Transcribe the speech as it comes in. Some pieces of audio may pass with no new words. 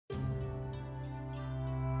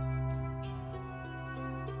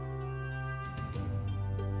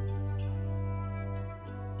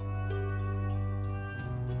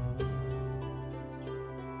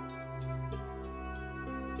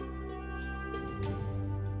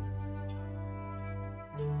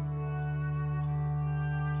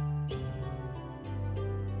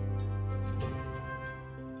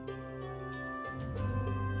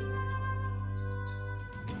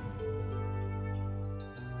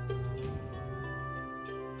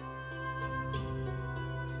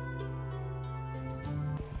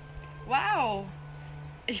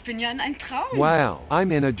Ich bin ja in einem Traum. Wow, I'm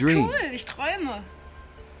in a dream. Cool, ich träume.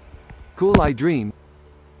 Cool, I dream.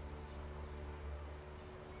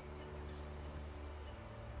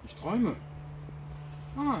 Ich träume.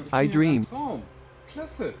 Ich I bin dream. in einem Traum.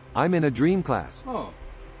 Klasse. I'm in a dream class. Oh,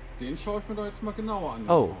 den schaue ich mir doch jetzt mal genauer an. den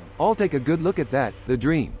Oh, Traum. I'll take a good look at that, the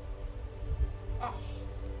dream. Ach,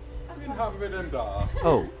 wen haben wir denn da?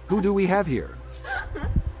 Oh, who do we have here?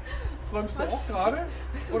 Träumst du auch gerade?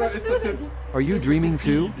 Oder ist das jetzt... Are you dreaming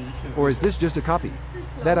too? Or is this just a copy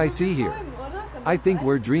that I see here? I think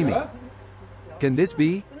we're dreaming. Ja? Can this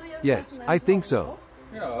be? Yes, I think so.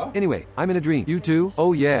 Ja. Anyway, I'm in a dream. You too?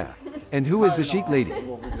 Oh yeah. And who is the chic lady?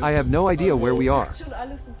 I have no idea where we are. Schon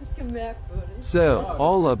alles ein bisschen merkwürdig. So,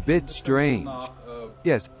 all a bit strange. Nach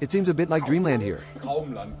Yes, it seems a bit like Dreamland here.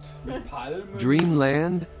 Traumland. Mit Palmen.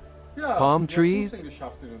 Dreamland? Ja, palm wie hast trees? du's denn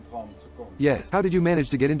geschafft, in den Traum zu kommen? Yes. How did you manage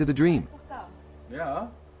to get into the dream? Ja.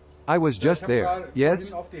 I was just there.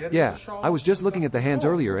 Yes? Yeah, I was just looking at the hands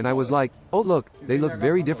earlier and I was like, oh look, they look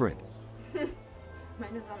very different.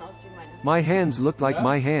 Meine sahen aus wie meine. My hands looked like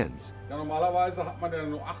my hands. Ja, normalerweise hat man ja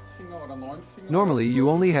nur 8 Finger oder 9 Finger. Normally, oder you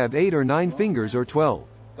 12. only have 8 or 9 fingers or 12.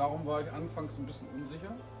 Darum war ich anfangs ein bisschen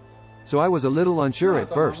unsicher. So I was a little unsure Ja, at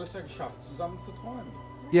dann haben wir first. es ja geschafft, zusammen zu träumen.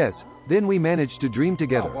 Yes, then we managed to dream Ja,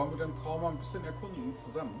 together. wollen wir den Traum mal ein bisschen erkunden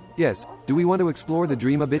zusammen? Yes, do we want to explore the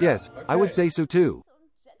dream a bit? Yes, I would say so too.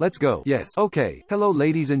 Let's go. Yes, okay. Hello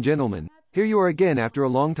ladies and gentlemen. Here you are again after a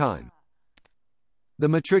long time. The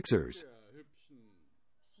Matrixers.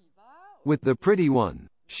 With the pretty one,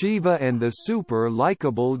 Shiva, and the super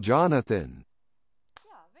likable Jonathan.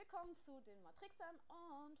 Ja, willkommen zu den Matrixern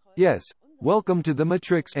und heute Yes, welcome to the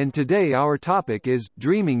Matrix, and today our topic is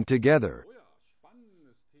dreaming together. Oh ja,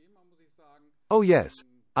 spannendes Thema, muss ich sagen. Oh yes,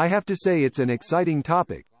 I have to say it's an exciting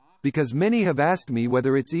topic, because many have asked me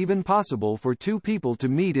whether it's even possible for two people to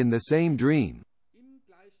meet in the same dream. Im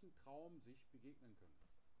gleichen Traum sich begegnen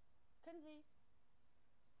können. können Sie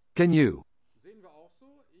Can you? Sehen wir auch so.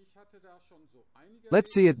 Ich hatte da schon so einige...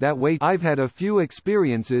 Let's see it that way. I've had a few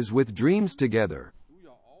experiences with dreams together. Du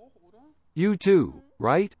ja auch, oder? You too,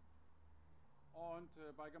 right? Und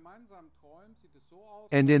bei gemeinsamen Träumen sieht es so aus...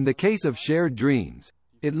 And in the case of shared dreams,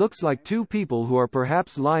 it looks like two people who are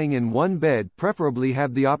perhaps lying in one bed preferably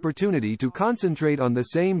have the opportunity to concentrate on the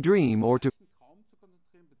same dream or to Traum zu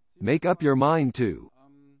konzentrieren, make up your mind to.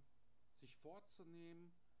 sich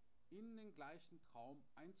vorzunehmen, in den gleichen Traum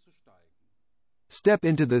einzusteigen. Step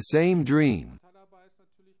into the same dream. Vorteil dabei ist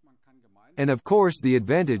natürlich, man kann gemeinsam And of course the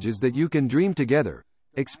advantage is that you can dream together,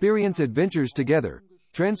 experience adventures together,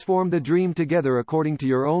 transform the dream together according to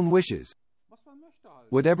your own wishes, was man möchte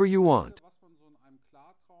halt. whatever you want. Was man so in einem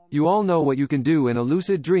Klartraum You all know what you can do in a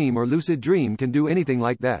lucid dream, or lucid dream can do anything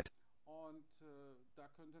like that. und da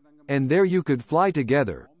könnte dann And there you could fly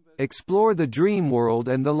together, explore the dream world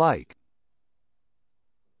and the like.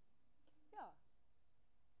 Ja.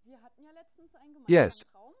 Wir hatten ja letztens einen gemeinsamen Yes.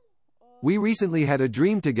 Traum. We recently had a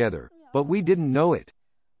dream together, but we didn't know it.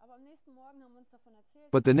 Aber am nächsten Morgen haben wir uns davon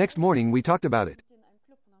erzählt. But the next morning we talked about it. In einem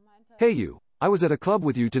Club und er meinte, Hey you, I was at a club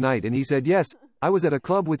with you tonight, and he said yes, I was at a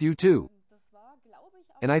club with you too. das war, glaube ich,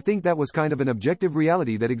 auch And I think that was kind of an objective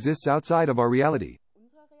reality that exists outside of our reality.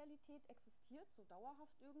 unsere Realität existiert so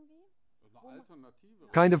dauerhaft irgendwie. eine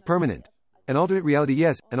Alternative. Kind of permanent. An alternate reality,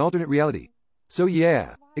 yes, an alternate reality. So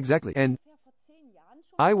yeah, exactly. And Ungefähr vor 10 Jahren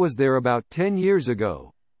schon. I was there about 10 years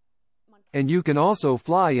ago. Man kann And you can also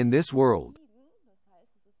fly in this world. fliegen, das heißt,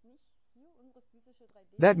 es ist nicht hier unsere physische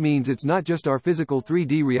 3D. That means it's not just our physical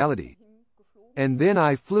 3D reality. Geflogen. And then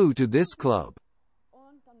I flew to this club.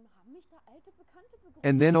 Und dann haben mich da alte Bekannte begrüßt.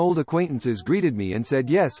 And then old acquaintances greeted me and said,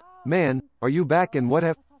 yes, man, are you back and what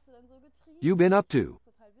have Was hast du denn so getrieben? you been up to?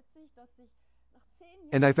 Das ist total witzig, dass ich nach 10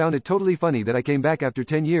 Jahren And I found it totally funny that I came back after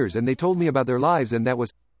 10 years and they told me about their lives, and that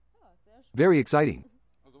was ja, sehr spannend. very exciting.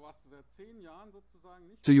 Also warst du seit 10 Jahren sozusagen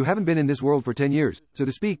nicht So you haven't been in this world for 10 years, so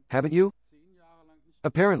to speak, haven't you? 10 Jahre lang nicht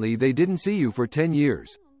Apparently they didn't see you for 10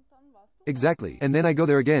 years. Und dann warst du Exactly. And then I go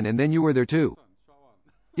there again and then you were there too. schau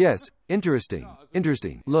an. Yes, interesting.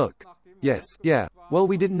 Interesting. Look. Yes, yeah. Well,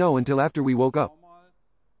 we didn't know until after we woke up. Schau mal,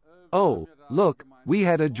 Oh, look, we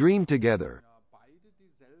had a dream together. ja beide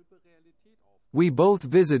dieselbe Realität auf. We both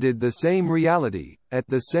visited the same reality, at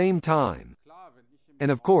the same time. Klar, wenn ich im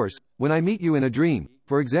And of course, when I meet you in a dream,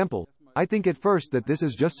 for example, I think at first that this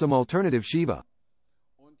is just some alternative Shiva.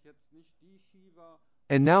 und jetzt nicht die Shiva,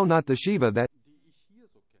 And now not the Shiva that die ich hier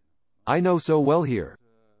so kenne. I know so well here.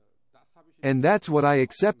 Das habe ich And that's what I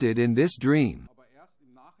accepted in this dream. aber erst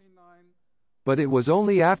im Nachhinein But it was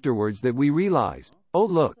only afterwards that we realized, oh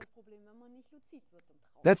look, das Problem, wenn man nicht luzid wird im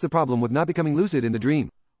Traum. that's the problem with not becoming lucid in the dream.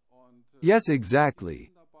 und Yes,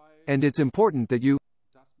 exactly. dabei, And it's important that you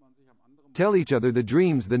dass tell each other the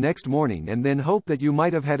dreams the next morning and then hope that you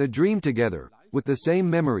might have had a dream together, with the same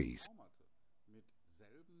memories.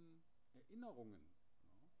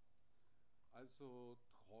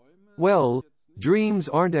 Well, dreams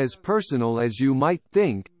aren't as personal as you might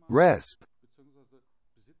think. RESP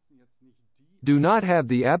do not have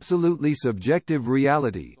the absolutely subjective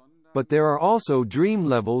reality, but there are also dream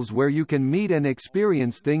levels where you can meet and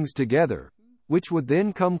experience things together, which would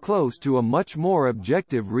then come close to a much more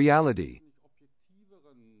objective reality.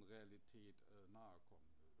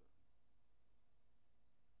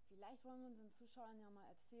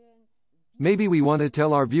 Maybe we want to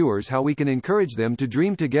tell our viewers how we can encourage them to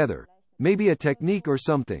dream together, maybe a technique or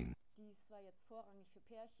something.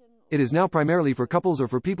 It is now primarily for couples or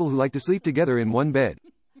for people who like to sleep together in one bed.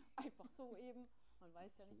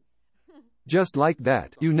 Just like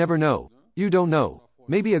that, you never know. You don't know.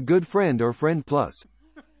 Maybe a good friend or friend plus.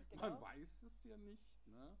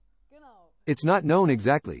 It's not known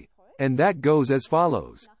exactly. And that goes as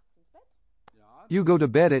follows. You go to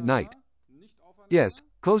bed at night. Yes,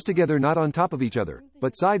 close together, not on top of each other,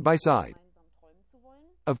 but side by side.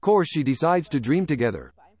 Of course she decides to dream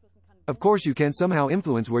together. Of course you can somehow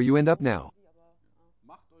influence where you end up now.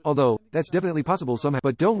 Although, that's definitely possible somehow,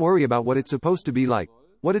 but don't worry about what it's supposed to be like,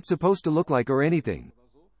 what it's supposed to look like or anything.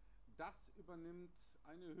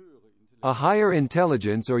 A higher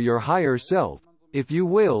intelligence or your higher self, if you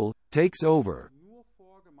will, takes over.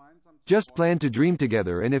 Just plan to dream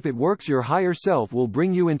together, and if it works, your higher self will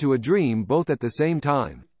bring you into a dream both at the same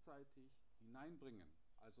time.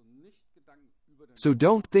 So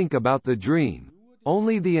don't think about the dream.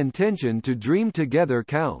 Only the intention to dream together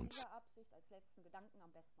counts.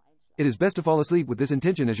 It is best to fall asleep with this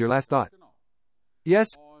intention as your last thought. Yes?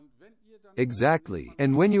 Exactly.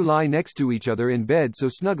 And when you lie next to each other in bed so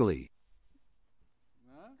snuggly,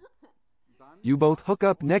 you both hook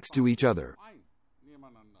up next to each other.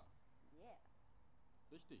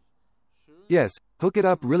 Yes, hook it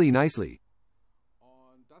up really nicely.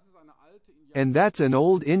 And that's an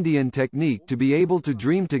old Indian technique to be able to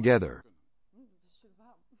dream together.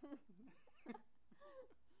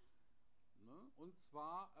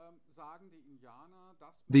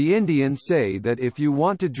 The Indians say that if you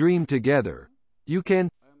want to dream together, you can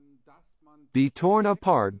be torn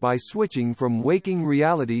apart by switching from waking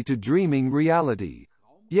reality to dreaming reality.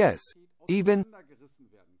 Yes, even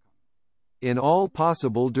in all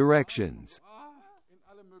possible directions.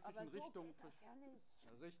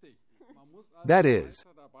 That is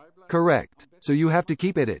correct. So you have to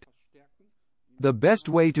keep at it. The best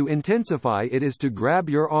way to intensify it is to grab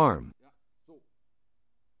your arm.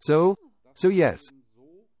 So yes.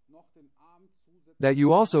 That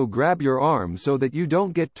you also grab your arm so that you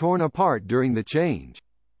don't get torn apart during the change.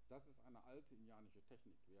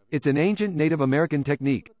 It's an ancient Native American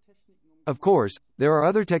technique. Of course, there are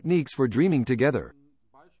other techniques for dreaming together.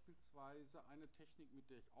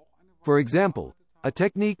 For example, a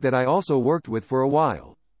technique that I also worked with for a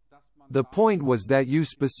while. The point was that you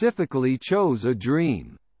specifically chose a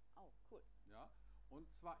dream.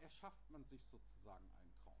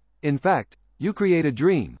 In fact, you create a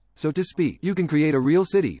dream, so to speak. You can create a real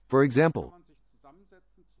city, for example.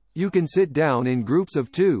 You can sit down in groups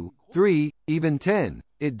of 2, 3, even 10,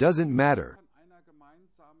 it doesn't matter,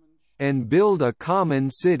 and build a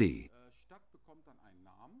common city.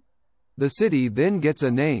 The city then gets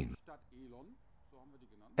a name.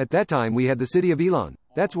 At that time we had the city of Elon.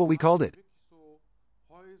 That's what we called it.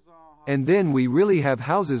 And then we really have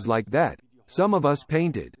houses like that. Some of us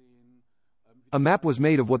painted. A map was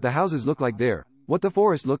made of what the houses look like there, what the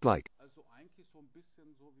forest looked like.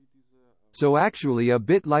 So actually a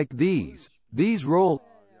bit like these role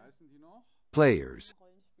players.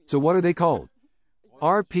 So what are they called?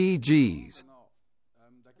 RPGs.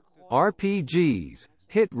 RPGs,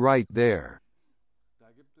 hit right there.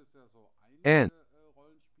 And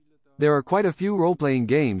there are quite a few role-playing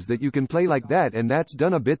games that you can play like that, and that's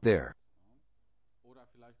done a bit there.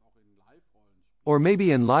 Or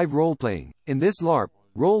maybe in live role-playing, in this LARP,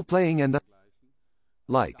 role-playing and the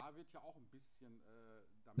like.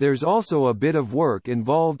 There's also a bit of work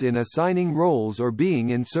involved in assigning roles or being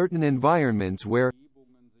in certain environments where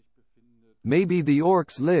maybe the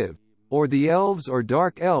orcs live, or the elves or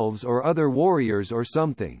dark elves or other warriors or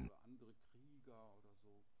something.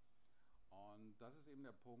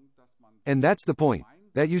 And that's the point,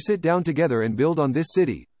 that you sit down together and build on this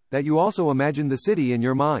city, that you also imagine the city in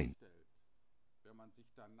your mind.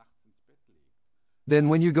 Then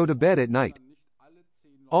when you go to bed at night,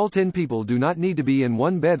 all 10 people do not need to be in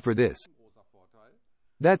one bed for this.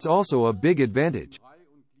 That's also a big advantage.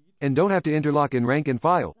 And don't have to interlock in rank and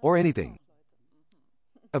file, or anything.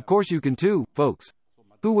 Of course you can too, folks.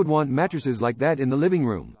 Who would want mattresses like that in the living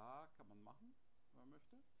room?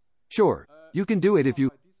 Sure, you can do it if you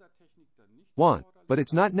want, but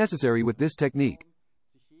it's not necessary with this technique.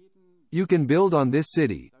 You can build on this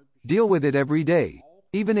city. Deal with it every day.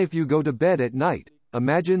 Even if you go to bed at night,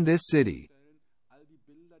 imagine this city.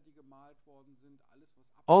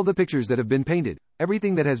 All the pictures that have been painted,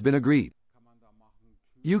 everything that has been agreed.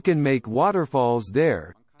 You can make waterfalls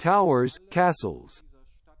there, towers, castles.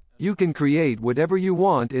 You can create whatever you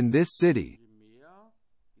want in this city.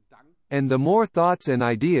 And the more thoughts and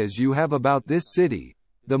ideas you have about this city,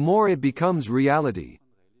 the more it becomes reality.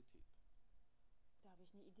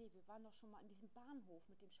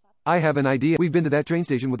 I have an idea. We've been to that train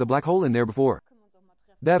station with a black hole in there before.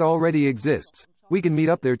 That already exists. We can meet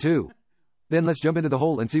up there too. Then let's jump into the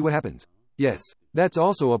hole and see what happens. Yes, that's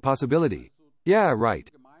also a possibility. Yeah,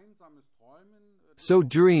 right. So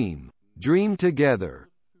dream. Dream together.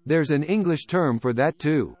 There's an English term for that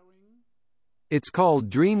too. It's called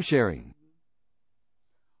dream sharing.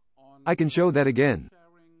 I can show that again.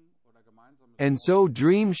 And so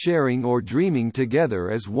dream sharing or dreaming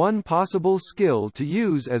together is one possible skill to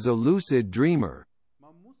use as a lucid dreamer.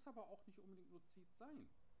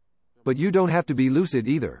 But you don't have to be lucid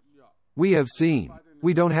either. We have seen.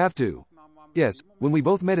 We don't have to. Yes, when we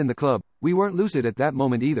both met in the club, we weren't lucid at that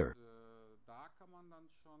moment either.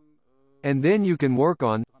 And then you can work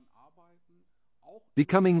on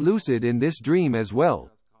becoming lucid in this dream as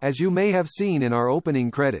well, as you may have seen in our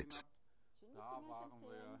opening credits.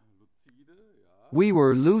 We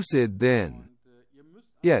were lucid then.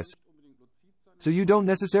 Yes. So you don't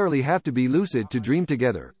necessarily have to be lucid to dream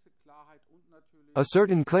together. A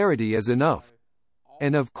certain clarity is enough.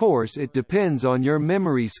 And of course it depends on your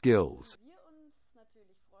memory skills.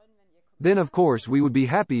 Then of course we would be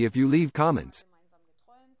happy if you leave comments.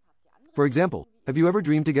 For example, have you ever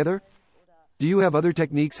dreamed together? Do you have other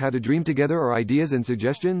techniques how to dream together or ideas and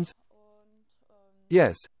suggestions?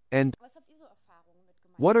 Yes, and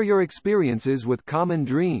what are your experiences with common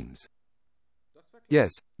dreams?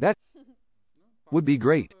 Yes, that would be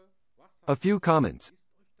great. A few comments.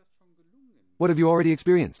 What have you already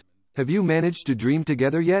experienced? Have you managed to dream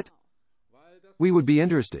together yet? We would be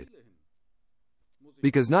interested.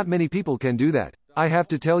 Because not many people can do that, I have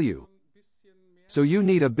to tell you. So you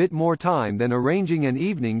need a bit more time than arranging an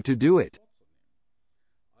evening to do it.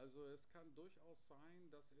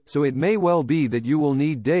 So it may well be that you will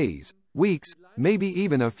need days, weeks, maybe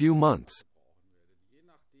even a few months.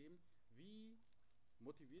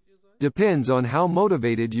 Depends on how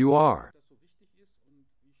motivated you are.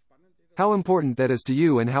 How important that is to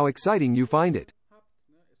you and how exciting you find it.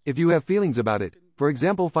 If you have feelings about it, for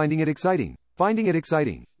example finding it exciting,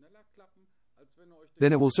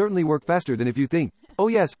 then it will certainly work faster than if you think, oh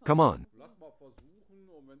yes, come on.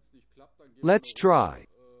 Let's try,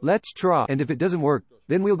 and if it doesn't work,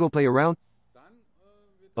 then we'll go play around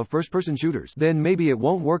of first-person shooters. Then maybe it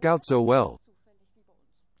won't work out so well.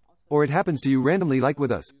 Or it happens to you randomly like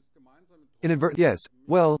with us. Yes,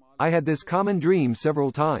 well, I had this common dream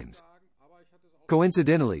several times.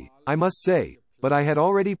 Coincidentally, I must say, but I had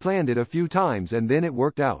already planned it a few times and then it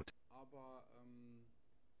worked out.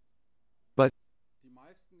 But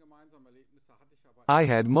I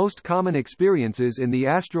had most common experiences in the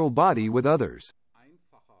astral body with others.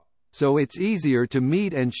 So it's easier to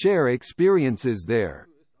meet and share experiences there.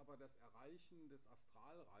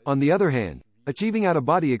 On the other hand, achieving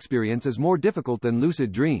out-of-body experience is more difficult than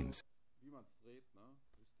lucid dreams.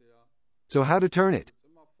 So how to turn it?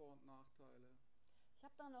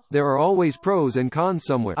 There are always pros and cons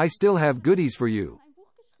somewhere. I still have goodies for you.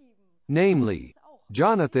 Namely,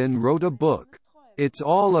 Jonathan wrote a book. It's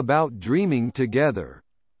all about dreaming together.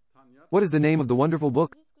 What is the name of the wonderful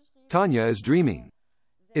book? Tanya is Dreaming.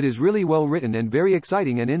 It is really well written and very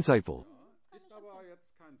exciting and insightful.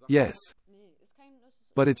 Yes.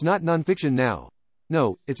 But it's not nonfiction now.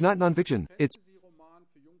 No, it's not nonfiction. It's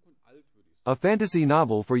a fantasy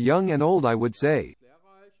novel for young and old, I would say.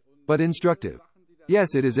 But instructive.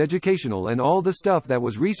 Yes, it is educational and all the stuff that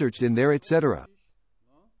was researched in there, etc.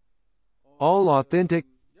 All authentic.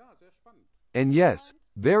 And yes,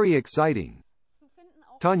 very exciting.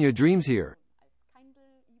 Tanya Dreams here.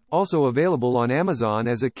 Also available on Amazon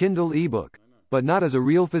as a Kindle ebook, but not as a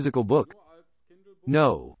real physical book.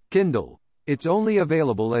 No, Kindle. It's only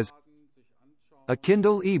available as a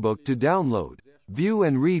Kindle ebook to download, view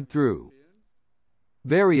and read through.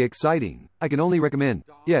 Very exciting. I can only recommend.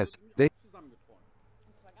 Yes, they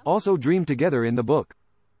also dream together in the book.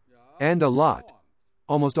 And a lot.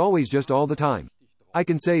 Almost always, just all the time. I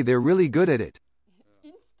can say they're really good at it.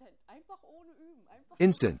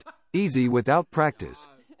 Instant. Easy without practice.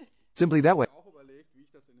 Simply that way.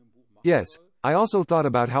 Yes, I also thought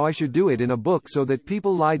about how I should do it in a book so that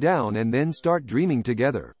people lie down and then start dreaming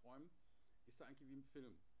together.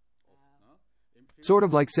 Sort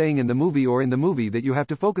of like saying in the movie or in the movie that you have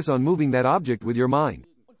to focus on moving that object with your mind.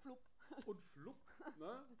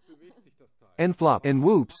 And flop, and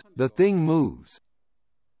whoops, the thing moves.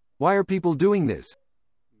 Why are people doing this?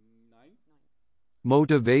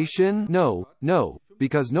 Motivation? No,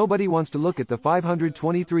 because nobody wants to look at the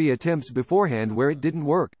 523 attempts beforehand where it didn't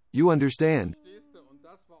work, you understand?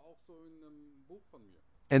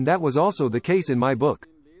 And that was also the case in my book.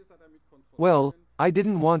 Well, I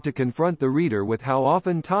didn't want to confront the reader with how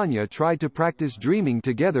often Tanya tried to practice dreaming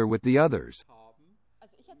together with the others.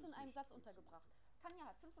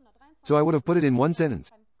 So I would have put it in one sentence.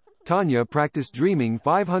 Tanya practiced dreaming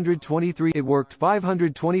 523. It worked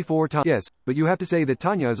 524 times. Yes, but you have to say that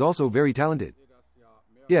Tanya is also very talented.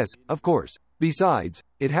 Yes, of course. Besides,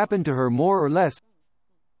 it happened to her more or less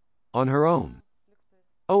on her own.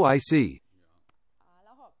 Oh, I see.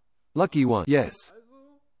 Lucky one. Yes.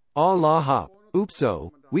 Allah hop. Oops.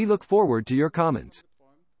 So, we look forward to your comments.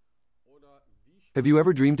 Have you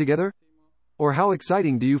ever dreamed together? Or how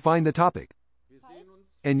exciting do you find the topic?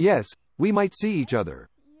 And yes, we might see each other.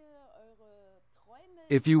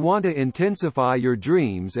 If you want to intensify your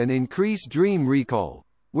dreams and increase dream recall,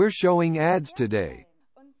 we're showing ads today.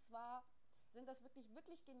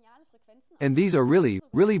 And these are really,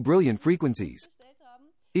 really brilliant frequencies.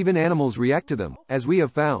 Even animals react to them, as we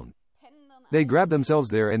have found. They grab themselves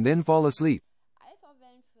there and then fall asleep.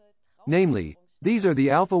 Namely, these are the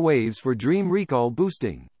alpha waves for dream recall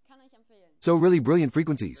boosting. So really brilliant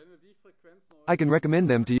frequencies. I can recommend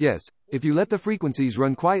them to you, yes, if you let the frequencies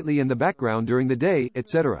run quietly in the background during the day,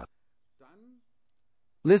 etc.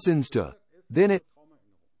 Listens to. Then it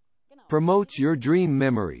promotes your dream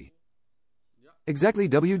memory. Exactly.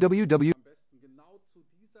 www.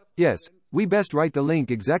 Yes, we best write the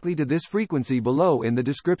link exactly to this frequency below in the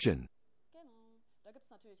description.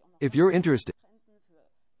 If you're interested.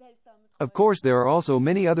 Of course, there are also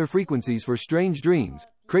many other frequencies for strange dreams,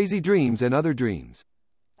 crazy dreams and other dreams.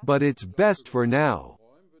 But it's best for now.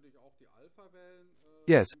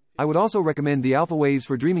 Yes, I would also recommend the alpha waves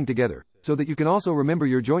for dreaming together, so that you can also remember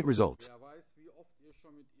your joint results.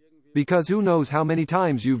 Because who knows how many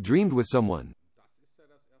times you've dreamed with someone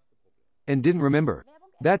and didn't remember.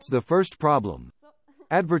 That's the first problem.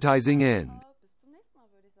 Advertising end.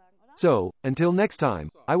 So, until next time,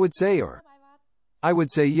 I would say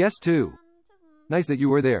yes too. Nice that you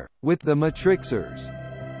were there, with the Matrixers.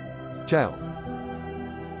 Ciao.